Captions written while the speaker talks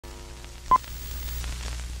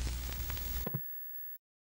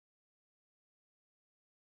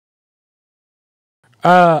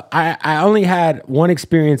I only had one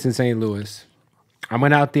experience in St. Louis. I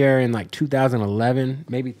went out there in like 2011,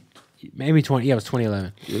 maybe 20. Yeah, it was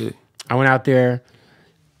 2011. Yeah. I went out there.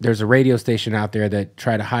 There's a radio station out there that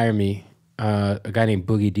tried to hire me. A guy named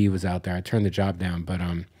Boogie D was out there. I turned the job down, but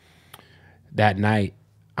that night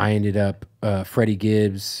I ended up Freddie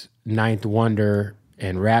Gibbs, Ninth Wonder,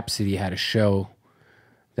 and Rhapsody had a show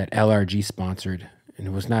that LRG sponsored, and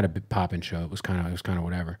it was not a big poppin' show. It was kind of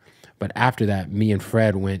whatever. But after that, me and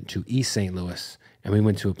Fred went to East St. Louis, and we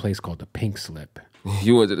went to a place called the Pink Slip.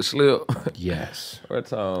 You went to the Slip? Yes. What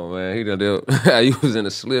time, man? He done did. You was in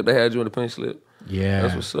the Slip. They had you in the Pink Slip. Yeah.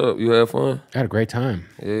 That's what's up. You had fun? I had a great time.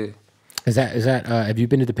 Yeah. Is that? Have you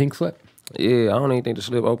been to the Pink Slip? Yeah, I don't even think the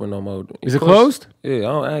Slip open no more. Is it closed? Yeah,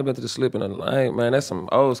 I ain't been to the Slip in man, that's some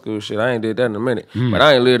old school shit. I ain't did that in a minute. But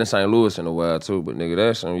I ain't lived in St. Louis in a while too. But nigga,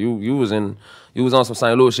 that's some you was on some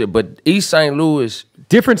St. Louis shit. But East St. Louis,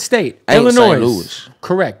 different state, ain't Illinois. St. Louis.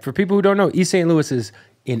 Correct. For people who don't know, East St. Louis is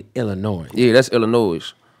in Illinois. Yeah, that's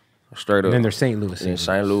Illinois. Straight up. And then there's St. Louis. And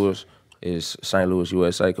St. Louis is St. Louis,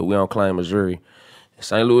 USA, because we don't claim Missouri.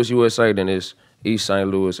 St. Louis, USA, then it's East St.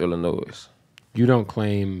 Louis, Illinois. You don't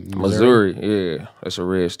claim Missouri, yeah. That's a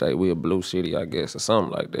red state. We a blue city, I guess, or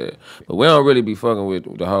something like that. But we don't really be fucking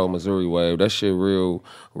with the whole Missouri wave. That shit real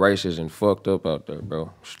racist and fucked up out there, bro.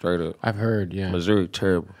 Straight up. I've heard, yeah. Missouri,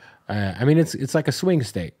 terrible. I mean, it's like a swing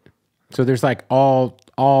state. So there's like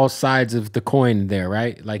all sides of the coin there,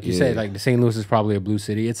 right? Like you said, like St. Louis is probably a blue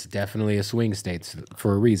city. It's definitely a swing state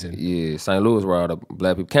for a reason. Yeah, St. Louis where all the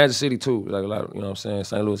black people. Kansas City too, like a lot of, you know what I'm saying?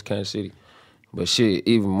 St. Louis, Kansas City. But shit,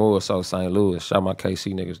 even more so St. Louis. Shout my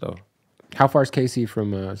KC niggas though. How far is KC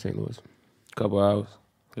from St. Louis? Couple hours.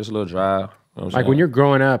 Just a little drive. You know like when you're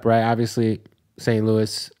growing up, right? Obviously, St.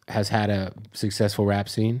 Louis has had a successful rap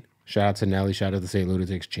scene. Shout out to Nelly, shout out to St.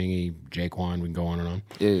 Lunatics, Chingy, Jaquan, we can go on and on.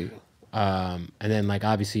 Yeah. And then like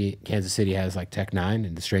obviously Kansas City has like Tech Nine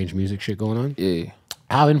and the strange music shit going on. Yeah.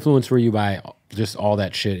 How influenced were you by just all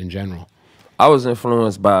that shit in general? I was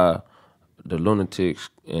influenced by the Lunatics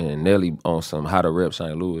and Nelly on some How to Rep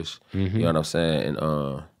St. Louis. You know what I'm saying?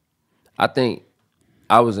 And I think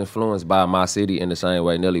I was influenced by my city in the same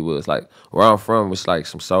way Nelly was. Like where I'm from, it's like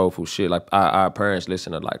some soulful shit. Like our parents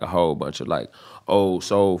listen to like a whole bunch of like old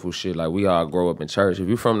soulful shit. Like we all grow up in church. If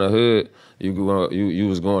you from the hood, you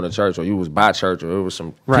was going to church or you was by church or it was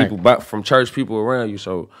some people from church people around you.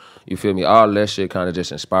 So you feel me? All that shit kind of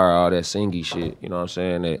just inspire all that singy shit. You know what I'm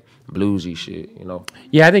saying? That bluesy shit. You know?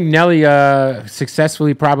 Yeah, I think Nelly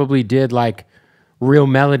successfully probably did like real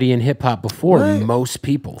melody and hip hop before most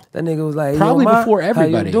people. That nigga was like, probably before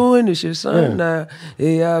everybody. How you doing this shit, son? Now,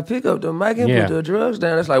 pick up the mic and put the drugs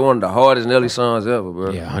down. That's like one of the hardest Nelly songs ever,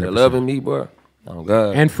 bro. Yeah, 100%. Loving Me, bro. Oh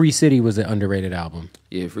God. And Free City was an underrated album.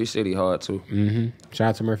 Yeah, Free City hard too. Shout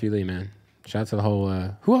out to Murphy Lee, man. Shout out to the whole.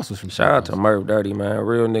 Who else was from? Shout out to Murph Dirty, man.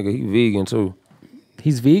 Real nigga. He vegan too.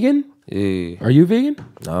 He's vegan? Yeah. Are you vegan?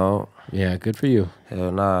 No. Yeah, good for you.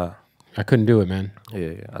 Hell nah. I couldn't do it, man.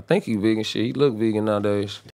 Yeah, I think he vegan shit. He look vegan nowadays.